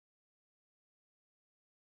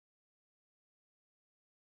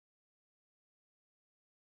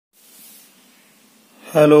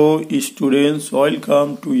Hello students,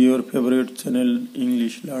 welcome to your favorite channel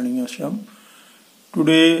English Learning Assam.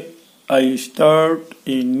 Today I start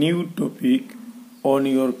a new topic on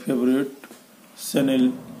your favorite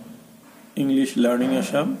channel English Learning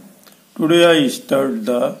Assam. Today I start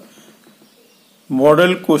the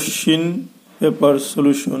model question paper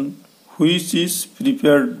solution which is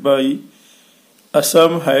prepared by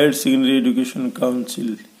Assam Higher Secondary Education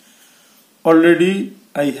Council. Already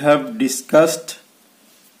I have discussed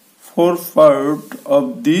 4 parts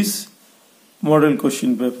of this model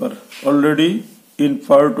question paper. Already in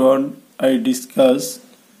part 1 I discussed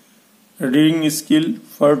reading skill,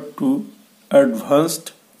 part 2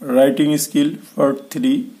 advanced writing skill, part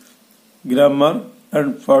 3 grammar, and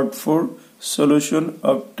part 4 solution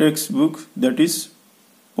of textbook, that is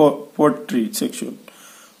poetry section.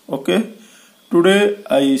 Okay, today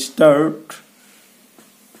I start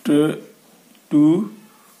to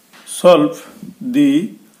solve the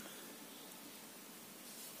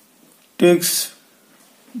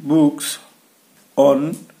textbooks on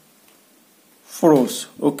prose.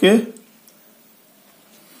 Okay,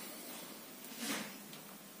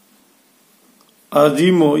 আজি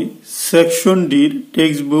মই section ডিৰ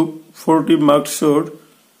textbook 40 মাৰ্কছৰ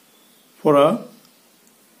পৰা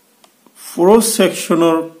prose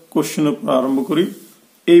সেকশনৰ কোশ্চেনৰ পৰা আৰম্ভ কৰি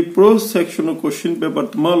এই prose সেকশনৰ question paper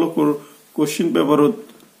তোমালোকৰ question পেপাৰত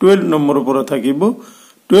 12 নম্বৰৰ পৰা থাকিব।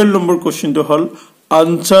 12 number কোশ্চেনটো hall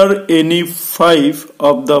answer any 5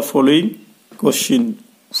 of the following question.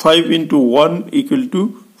 5 into 1 equal to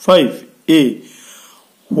 5. A.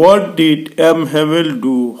 What did M. Hamel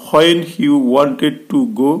do when he wanted to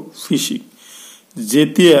go fishing?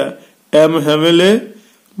 Jetia M. Hamele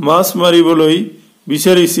মাছ মাৰিবলৈ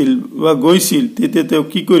বিচাৰিছিল বা গৈছিল তেতিয়া তেওঁ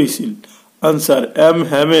কি কৰিছিল? Answer. M.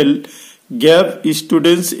 Hamel gave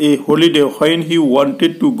students a holiday when he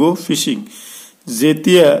wanted to go fishing.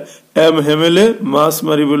 Jetia M. Hamele মাছ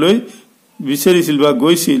মাৰিবলৈ বিচাৰিছিল বা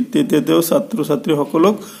গৈছিল তেতিয়া তেওঁ ছাত্ৰ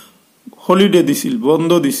ছাত্ৰীসকলক হলিডে দিছিল,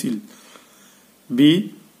 বন্ধ দিছিল। B.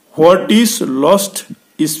 What is lost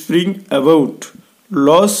spring about?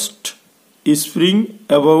 Lost spring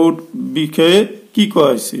about বিষয়ে কি কোৱা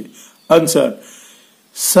হৈছে? Answer.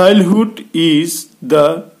 Childhood is the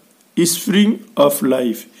spring of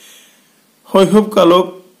life. শৈশৱ কালক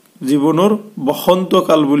জীৱনৰ বসন্ত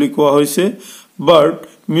কাল বুলি কোৱা হৈছে। But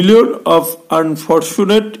millions of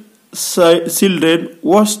unfortunate children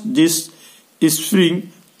watch this spring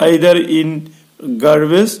either in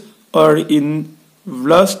garbage or in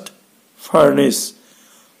blast furnace.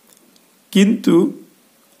 Kintu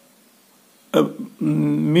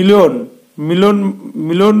million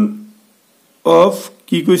of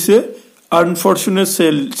কি কৈছে unfortunate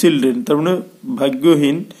children তাৰমানে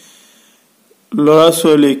ভাগ্যহীন লৰা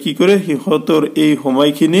ছোৱালী কি কৰে সিহঁতৰ এই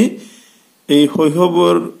সময়খিনি এই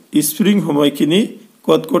শৈশৱৰ স্প্ৰিং সময়খিনি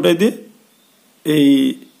কত কটাই দিয়ে এই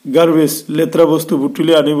গাৰ্বেজ লেত্ৰা বস্তু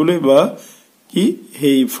বুটুলি আনিবলৈ বা কি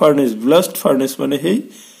হেই ফাৰ্নেস ব্লাস্ট ফাৰ্নেস মানে হেই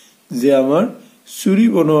যে আমাৰ চুৰি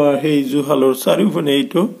বনোৱা হেই জুহালৰ চাৰিওফালে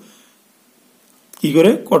এইটো কি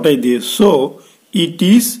কৰে কটাই দিয়ে। So it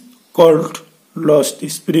is cold lost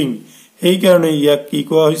spring. এই কাৰণে ইয়াক কি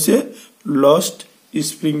কোৱা হৈছে? লষ্ট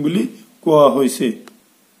স্প্ৰিং বুলি কোৱা হৈছে।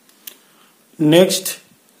 Next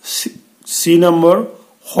C number.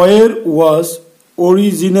 Where was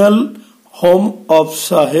original home of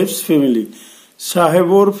Saheb's family?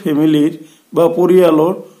 Sahebor family বা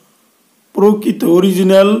পৰিয়ালৰ প্ৰকৃত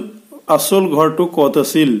original আসল ঘৰটো কত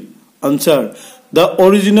আছিল? Answer. The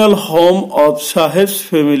original home of Saheb's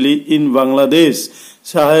family in Bangladesh.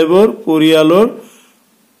 Sahebor পৰিয়ালৰ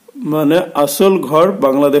মানে আসল ঘৰ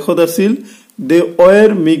বাংলাদেশত আছিল। They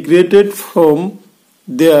were migrated from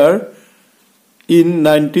there in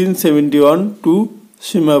 1971 to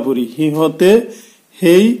Simapuri. হিহঁতে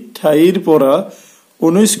সেই ঠাইৰ পৰা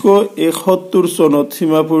 1971 চনত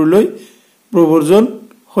সীমাপুৰলৈ প্ৰব্ৰজন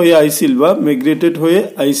হৈ আহিছিল বা মিগ্ৰেটেড হৈ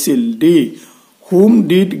আহিছিল। D. Whom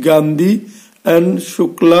did Gandhi and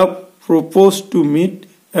Shukla propose to meet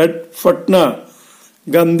at Patna?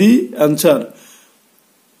 Gandhi. Answer.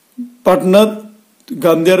 পাটনাত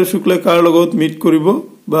গান্ধী আৰু শুক্লাই কাৰ লগত মিট কৰিব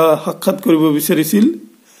বা সাক্ষাৎ কৰিব বিচাৰিছিল?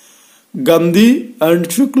 Gandhi and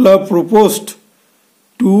Shukla proposed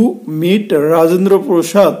to meet Rajendra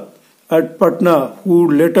Prasad at Patna, who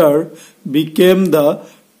later became the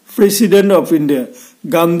President of India.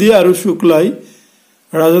 Gandhi আৰু শুক্লাই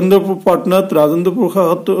পাটনাত ৰাজেন্দ্ৰ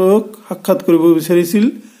প্ৰসাদক সাক্ষাৎ কৰিব বিচাৰিছিল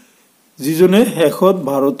যিজনে শেষত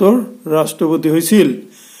ভাৰতৰ ৰাষ্ট্ৰপতি হৈছিল।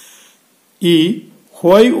 ই.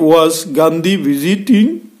 Why was Gandhi visiting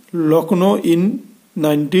Lucknow in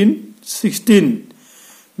 1916?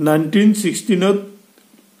 1916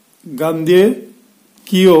 গান্ধীয়ে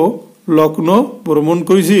কিয় লক্ষ্ণৌ ভ্ৰমণ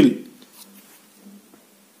কৰিছিল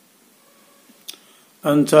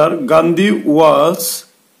Answer Gandhi was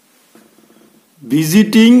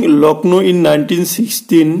visiting Lucknow in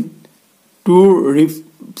 1916 to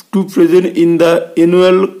present in the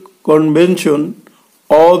annual convention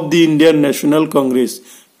of the Indian National Congress.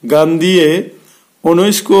 Gandhiয়ে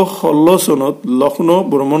 1916 চনত লক্ষ্ণৌ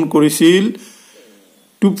ভ্ৰমণ কৰিছিল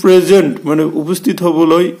to present মানে উপস্থিত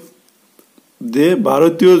হ'বলৈ যে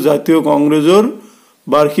ভাৰতীয় জাতীয় কংগ্ৰেছৰ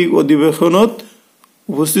বাৰ্ষিক অধিৱেশনত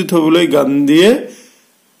উপস্থিত হ'বলৈ গান্ধীয়ে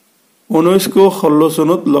 1916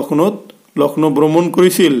 চনত লক্ষ্ণৌ ভ্ৰমণ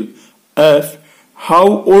কৰিছিল F. How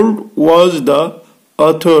old was the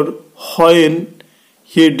author when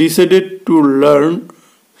he decided to learn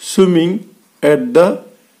swimming at the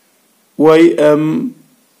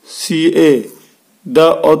YMCA? The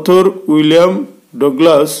author William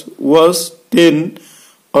Douglas was 10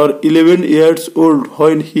 or 11 years old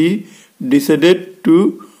when he decided to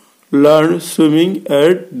learn swimming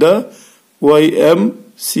at the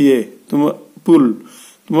YMCA.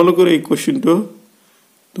 তোমালোকৰ এই কোৱেশ্চনটো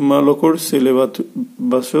তোমালোকৰ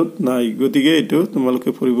সিলেবাছত নাই গতিকে এটো তোমালোকে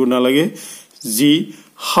পঢ়িব নালাগে G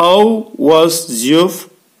how was Geoff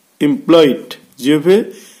employed Geoff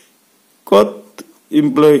কত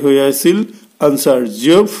এমপ্লয় হৈ আছিল answer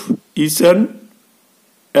Geoff is an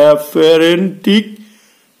apprentice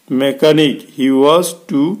mechanic he was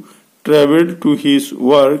to travel to his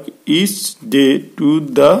work each day to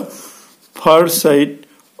the far side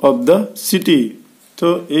of the city so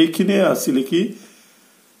এইখিনি আছিল কি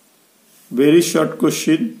very short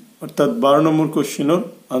question অর্থাৎ 12 নম্বর কোশ্চেনৰ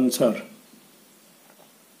answer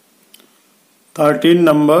 13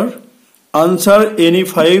 number answer any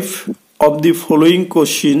 5 of the following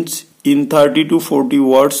questions in 30 to 40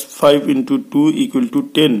 words 5 into 2 equal to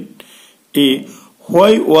 10 a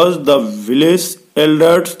why was the village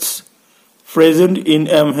elders present in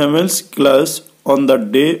Hammel's class on the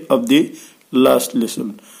day of the last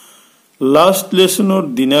lesson or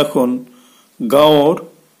দিনাখন গাঁৱৰ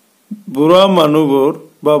বুঢ়া মানুহবোৰ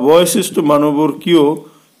বা বয়সস্থ মানুহবোৰ কিয়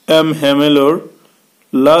M হেমেলৰ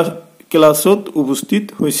last ক্লাছত উপস্থিত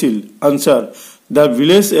হৈছিল answer the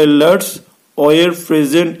village elders were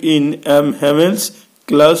present in M. Hammel's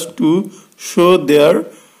class to show their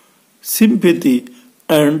sympathy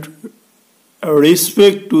and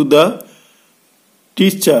respect to the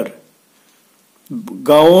teacher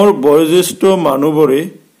গাঁৱৰ বয়োজ্যেষ্ঠ মানুহবোৰে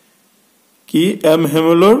কি এম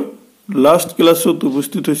হেমেলৰ লাষ্ট ক্লাছত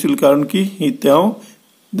উপস্থিত হৈছিল কাৰণ কি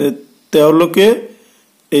তেওঁলোকে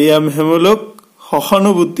এই এম হেমেলক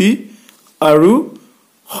সহানুভূতি আৰু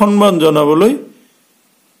সন্মান জনাবলৈ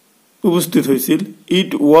উপস্থিত হৈছিল it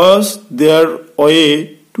was their way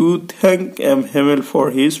to thank M. Hemmel for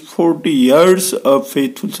his 40 years of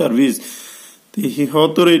faithful service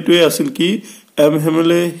হিহঁতৰ এইটোৱে আছিল কি এম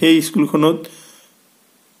হেমেলে সেই স্কুলখনত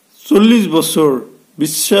 40 বছৰ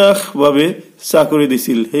বিশ্বাসভাৱে চাকৰি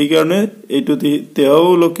দিছিল সেই কাৰণে এইটো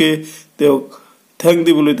তেওঁলোকে তেওঁক থ্যাংক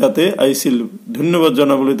দিবলৈ তাতে আহিছিল ধন্যবাদ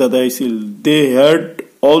জনাবলৈ তাতে আহিছিল they had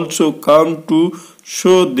also come to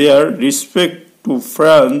show their respect to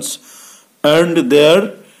France and their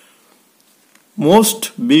most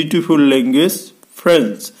beautiful language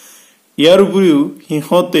French ইয়াৰ উপৰিও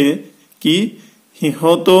হিহঁতে কি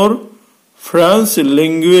হিহঁতৰ ফ্ৰান্স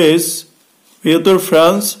ল্যাঙ্গুৱেজ হিহঁতৰ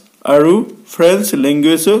ফ্ৰান্স আৰু ফ্ৰেঞ্চ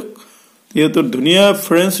ল্যাঙ্গুৱেজক হিহঁতৰ ধুনীয়া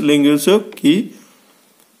ফ্ৰেঞ্চ ল্যাঙ্গুৱেজক কি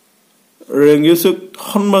ল্যাঙ্গুৱেজক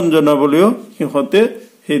সন্মান জনাবলৈ হিহঁতে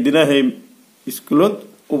সেইদিনা সেই স্কুলত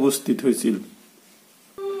উপস্থিত হৈছিল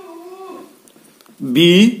B.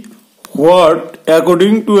 What,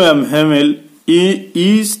 according to M. Hemmel,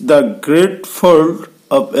 is the great fault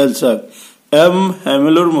of AHSEC? M.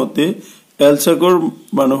 Hammelor মতে AHSECৰ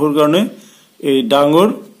মানুহৰ কাৰণে এই ডাঙৰ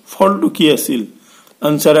ফলটো কি আছিল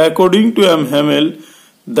Answer according to M. Hemmel,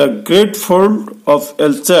 the great fault of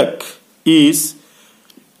AHSEC is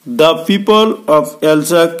the people of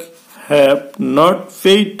AHSEC have not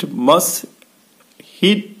paid much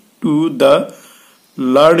heed to the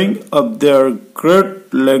learning of their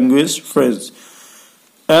great language French.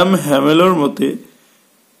 M. Hammelor মতে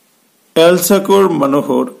AHSECৰ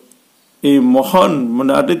মানুহৰ এই মহান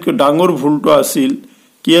মানে আটাইতকৈ ডাঙৰ ভুলটো আছিল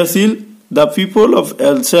কি আছিল the people of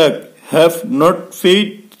AHSEC have not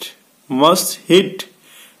paid much heed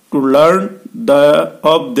to learn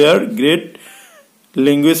of their great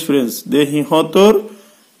language French. They হিহঁতৰ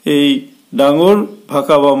এই ডাঙৰ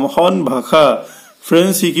ভাষা বা মহান ভাষা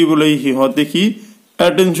ফ্ৰেঞ্চ শিকিবলৈ হিহঁতে কি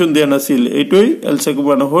attention দিয়া নাছিল এইটোই AHSEC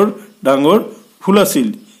মানুহৰ ডাঙৰ ভুল আছিল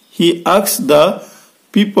he asked the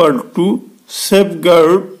people to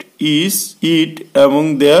safeguard it among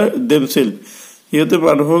themselves হিয়তে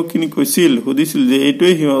মানুহক কিনি কৈছিল হুদিছিল যে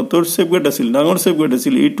এইটোই হিয়তৰ সেফগাৰ্ড আছিল ডাঙৰ সেফগাৰ্ড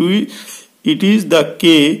আছিল it is the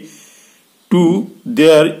key to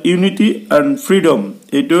their unity and freedom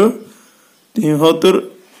এইটো হিয়তৰ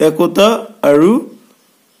একতা আৰু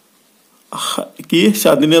কি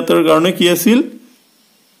স্বাধীনতাৰ কাৰণে কি আছিল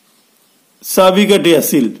চাবিকাঠি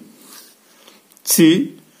আছিল see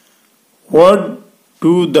what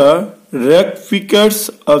do the rag pickers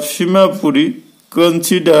of Simapuri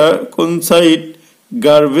consider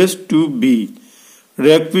garbage to be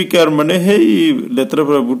rag picker মানে হেই লেতেৰা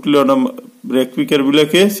পৰা বুটলি অনা rag picker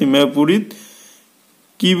বিলাকে সিমাপুৰীত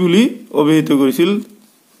কি বুলি অভিহিত কৰিছিল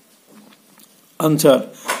answer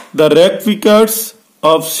the rag pickers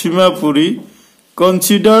of Simapuri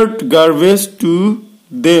considered garbage to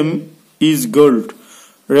them is gold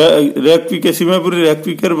rag picker Simapuri rag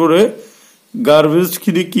picker বৰে garbage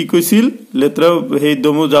খিনি কি কৈছিল লেতেৰা হেই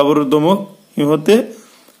দমো জাবৰ দমক হিহতে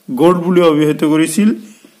গোল্ড বুলি অভিহিত কৰিছিল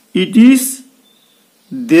it is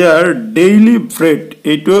their daily bread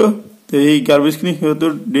এটো এই গাৰ্বেজ খিনি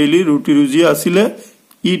হিহতৰ ডেইলি ৰুটি ৰুজি আছিলে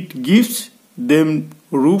it gives them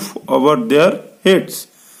roof over their heads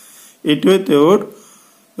এটো তেওঁৰ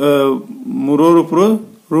মুৰৰ ওপৰত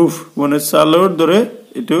roof মানে চালৰ দৰে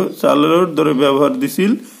এটো চালৰ দৰে ব্যৱহাৰ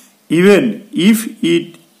দিছিল even if it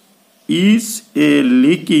is a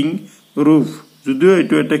leaking roof যদিও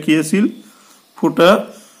এটো এটা কি আছিল ফুটা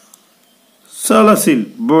চাল আছিল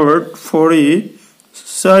but for a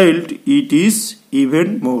child it is even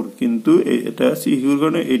more কিন্তু এটা শিশুৰ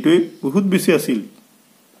কাৰণে এটোই বহুত বেছি আছিল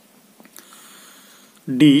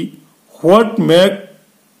D what make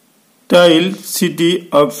tile city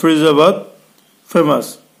of Firouzabad famous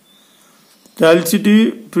tile city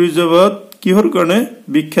Firouzabad কিহৰ কাৰণে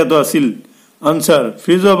বিখ্যাত আছিল answer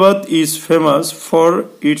Firouzabad is famous for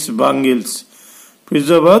its bangles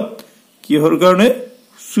Firouzabad কিহৰ কাৰণে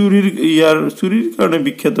চুৰিৰ কাৰণে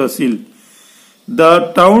বিখ্যাত আছিল the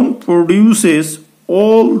town produces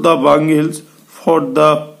all the bangles for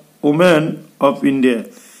the women of India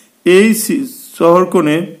এই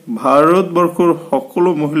শহৰখনে ভাৰতবৰ্ষৰ সকলো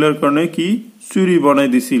মহিলাৰ কাৰণে কি চুৰি বনাই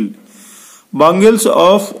দিছিল bangles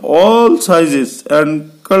of all sizes and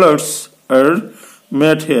colors are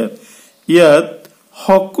made here ইয়াত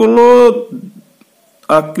সকলো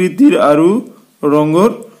আকৃতিৰ আৰু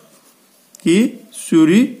ৰঙৰ কি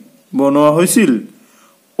চুৰি বনোৱা হৈছিল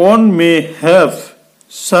one may have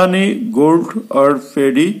sunny gold or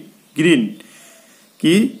faddy green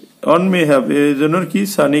কি one may have এজনৰ কি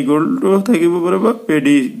sunny gold থাকিব পাৰে বা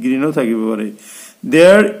faddy green থাকিব পাৰে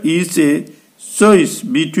there is a choice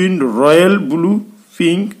between royal blue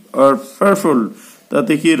pink or purple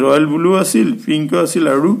তাতে কি royal blue আছিল pink আছিল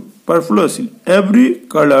আৰু purple আছিল every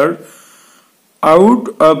color out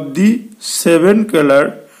of the 7 color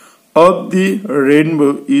of the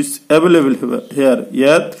rainbow is available here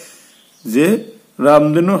ইয়াত যে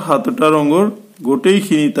ৰামধেনু হাতটা ৰঙৰ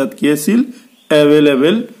গোটেইখিনি তাত কি আছিল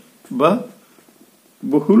available বা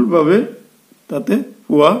বহুলভাৱে তাতে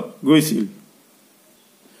পোৱা গৈছিল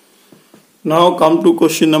now come to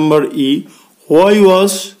question number E why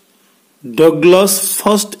was Douglas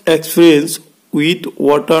first experience with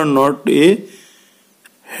water not a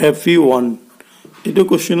happy one এটো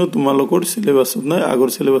কোশ্চেন তোমালোকৰ সিলেবাসত নাই আগৰ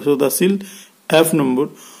সিলেবাসত আছিল F number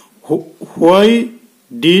why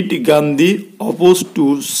did Gandhi oppose to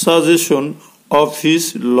suggestion of his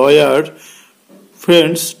lawyer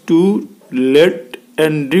friends to let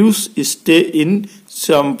Andrews stay in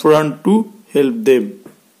Champaran to help them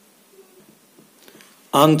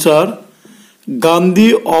answer Gandhi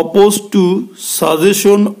opposed to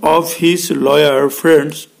suggestion of his lawyer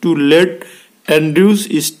friends to let Andrews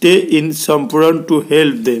stay in Champaran to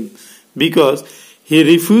help them because he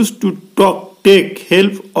refused to take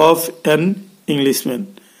help of an Englishman.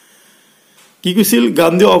 কি কৈছিল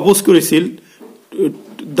Gandhi oppose কৰিছিল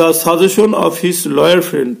the suggestion of his lawyer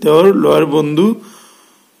friend তেওঁৰ lower বন্ধু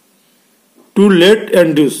to let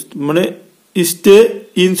Andrews মানে stay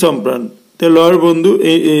in Champaran তেওঁৰ lower বন্ধু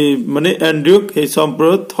মানে এন্ড্ৰিউক এই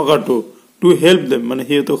সম্প্ৰদায়ত থকাটো to help them মানে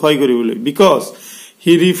হিয়তো সহায় কৰিবলৈ because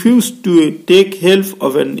he refused to take help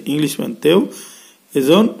of an Englishman তেওঁ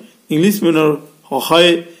এজন ইংলিশমেনৰ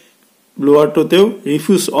সহায় লোৱাটো তেওঁ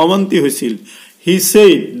রিফিউজ অমান্তি হৈছিল he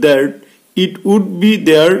said that it would be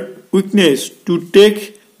their weakness to take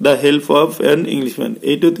the help of an Englishman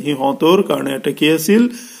এইটো হিহঁতৰ কাৰণে এটা কি আছিল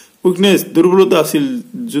weakness দুৰ্বলতা আছিল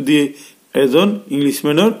যদি এজন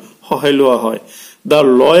ইংলিশমেনৰ সহায় লোৱা হয় the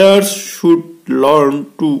lawyers should learn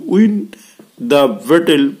to win the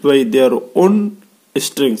battle by their own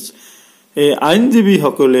strengths এই আইনজীৱী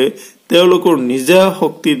সকলে তেওঁলোকৰ নিজা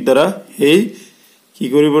শক্তিৰ দ্বাৰা এই কি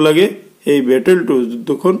কৰিব লাগে এই ব্যাটেলটো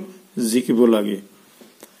যুদ্ধখন জিকিব লাগে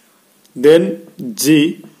then G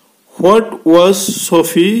what was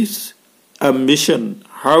Sophie's ambition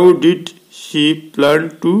how did she plan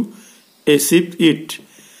to achieve it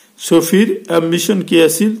Sophie's ambition কি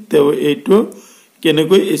আছিল তেও এইটো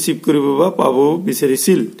কেনেকৈ achieve কৰিব বা পাব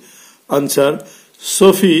বিচাৰিছিল answer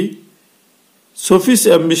Sophie's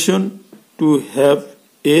ambition to have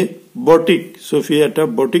a boutique Sophie এটা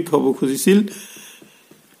boutique হ'ব খুজিছিল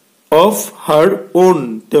of her own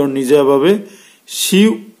তেও নিজা বাবে she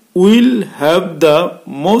will have the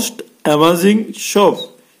most amazing shop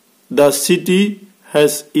the city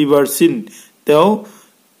has ever seen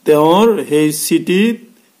তেওঁৰ সেই city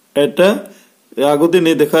এটা আগতে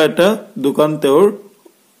নে দেখা এটা দোকান তেওঁৰ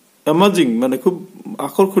amazing মানে খুব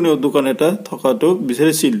আকৰ্ষণীয় দোকান এটা থকাটো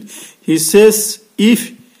বিচাৰিছিল he says if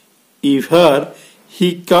ever he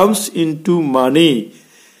comes into money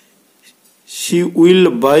she will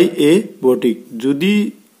buy a boutique যদি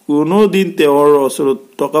কোনো দিন তেওঁৰ ওচৰত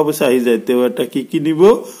টকা পইচা আহি যায় তেওঁ এটা কি কিনিব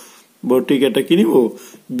boutique এটা কিনিব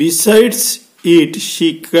besides it she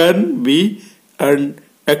can be an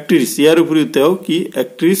actress ইয়াৰ উপৰিও তেওঁ কি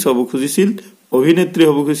actress হ'ব খুজিছিল অভিনেত্ৰী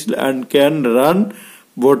হ'ব খুজিছিল and can run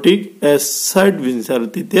boutique as side business আৰু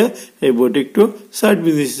তেতিয়া এই boutique টো side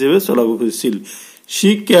business হিচাপে চলাব খুজিছিল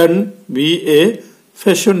she can be a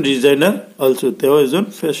fashion designer also তেওঁ এজন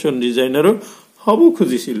fashion designer হ'ব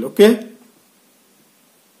খুজিছিল okay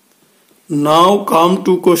now come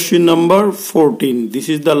to question number 14 this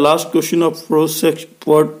is the last question of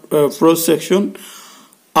prose section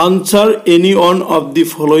answer any one of the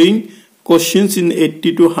following questions in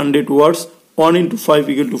 80 to 100 words 1 into 5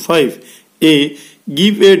 equal to 5 a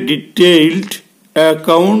give a detailed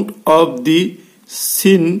account of the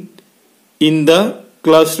scene in the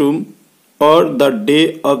classroom or the day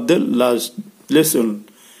of the last lesson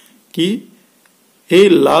ki hey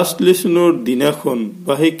last lesson or dinakhon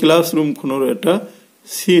ba hey classroom khonor eta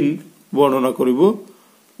scene bornona koribo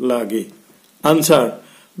lage answer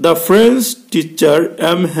the French teacher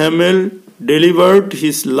M. Hamel delivered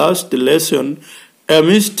his last lesson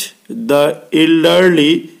amidst the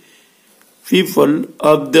elderly people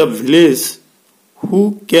of the village who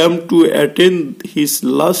came to attend his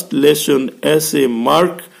last lesson as a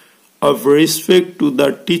mark of respect to the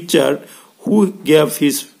teacher who gave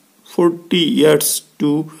his 40 years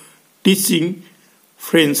to teaching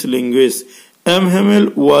French language. M. Hamel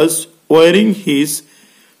was wearing his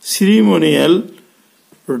ceremonial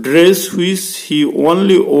dress which he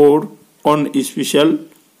only wore on special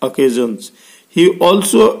occasions. He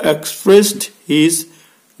also expressed his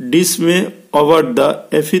dismay over the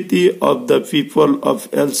apathy of the people of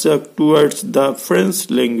AHSEC towards the French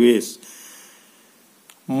language.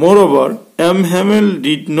 Moreover, M. Hamel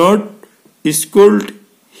did not scold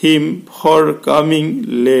him for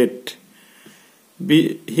coming late.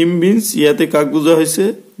 Him means yate kak buja hoise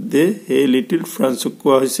de he little France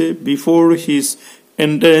koa hoise before his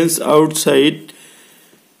entrance outside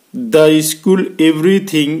the school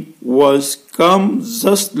everything was calm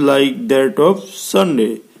just like that of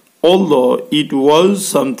Sunday. Although it was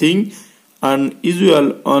something unusual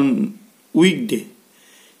on weekday,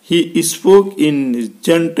 he spoke in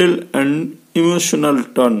gentle and emotional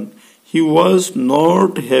tone. He was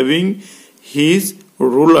not having his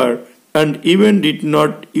ruler and even did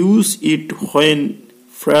not use it when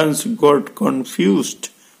France got confused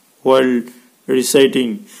while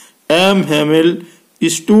reciting. M. Hamel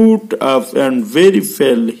stood up and very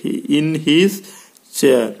fell in his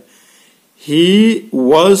chair. He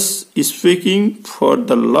was speaking for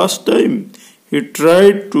the last time. He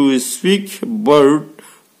tried to speak but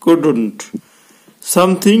couldn't.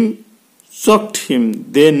 Something shocked him.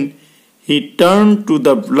 Then he turned to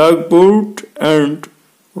the blackboard and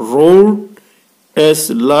wrote as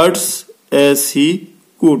loud as he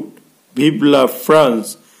could, "Vive France!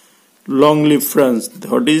 Long live France!"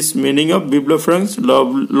 What is meaning of "Vive France"?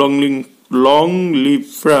 Long live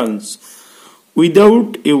France! Without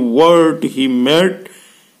a word, he made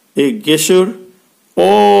a gesture.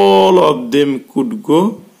 All of them could go.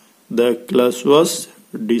 The class was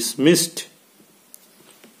dismissed.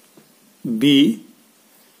 B.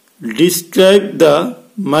 Describe the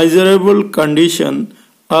miserable condition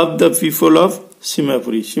of the people of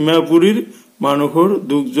Simapuri. Simapurir manuhor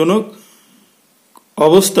dukjonok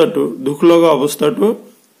অবস্থাটো দুখ লগা অবস্থাটো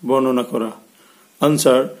বর্ণনা করা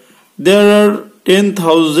answer there are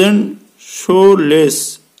 10,000 soulless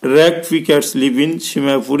rag pickers live in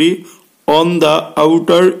Simapuri on the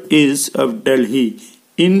outer edge of Delhi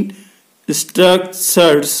in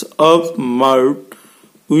structures of mud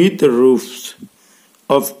with roofs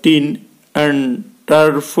of tin and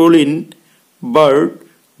tarpaulin but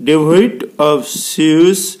devoid of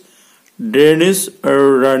shoes drainage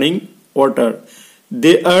or running water.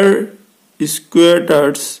 They are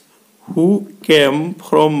squatters who came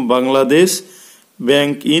from Bangladesh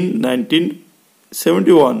Bank in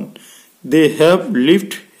 1971. They have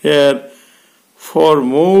lived here for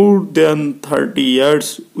more than 30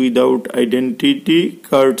 years without identity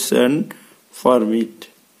cards and permit.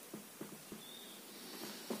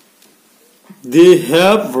 They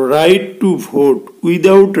have right to vote.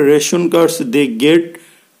 Without ration cards they get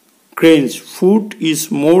cranes. Food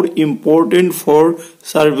is more important for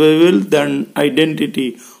survival than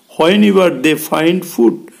identity. Whenever they find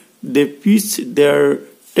food, they pitch their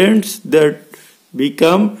tents that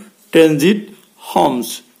become transit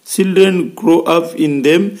homes. Children grow up in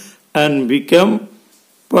them and become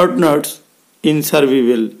partners in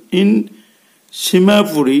survival. In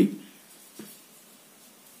Simapuri,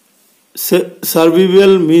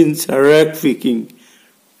 survival means rag picking.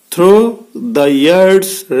 Through the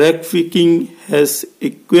years, rag picking has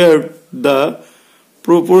acquired the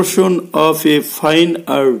proportion of a fine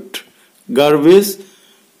art. Garbage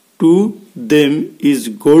to them is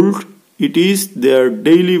gold. It is their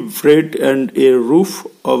daily bread and a roof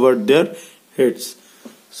over their heads.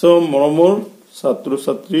 So, মৰমৰ ছাত্ৰ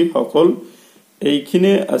ছাত্ৰী সকল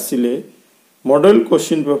এইখিনে আছিলে model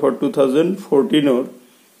question paper 2014 ৰ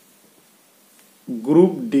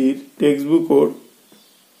group D text বুকৰ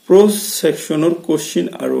prose সেকশনৰ question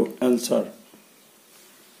আৰু answer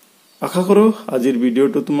আশা কৰো আজিৰ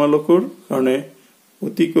ভিডিওটো তোমালোকৰ কাৰণে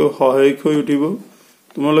অতিকৈ সহায়ক হৈ উঠিব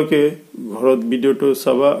তোমালোকে ঘৰত ভিডিওটো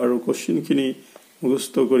চাবা আৰু কোশ্চেনখিনি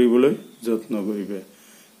মুখস্থ কৰিবলৈ যত্ন কৰিবা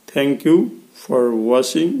Thank you for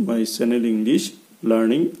watching my channel English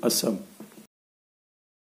Learning Assam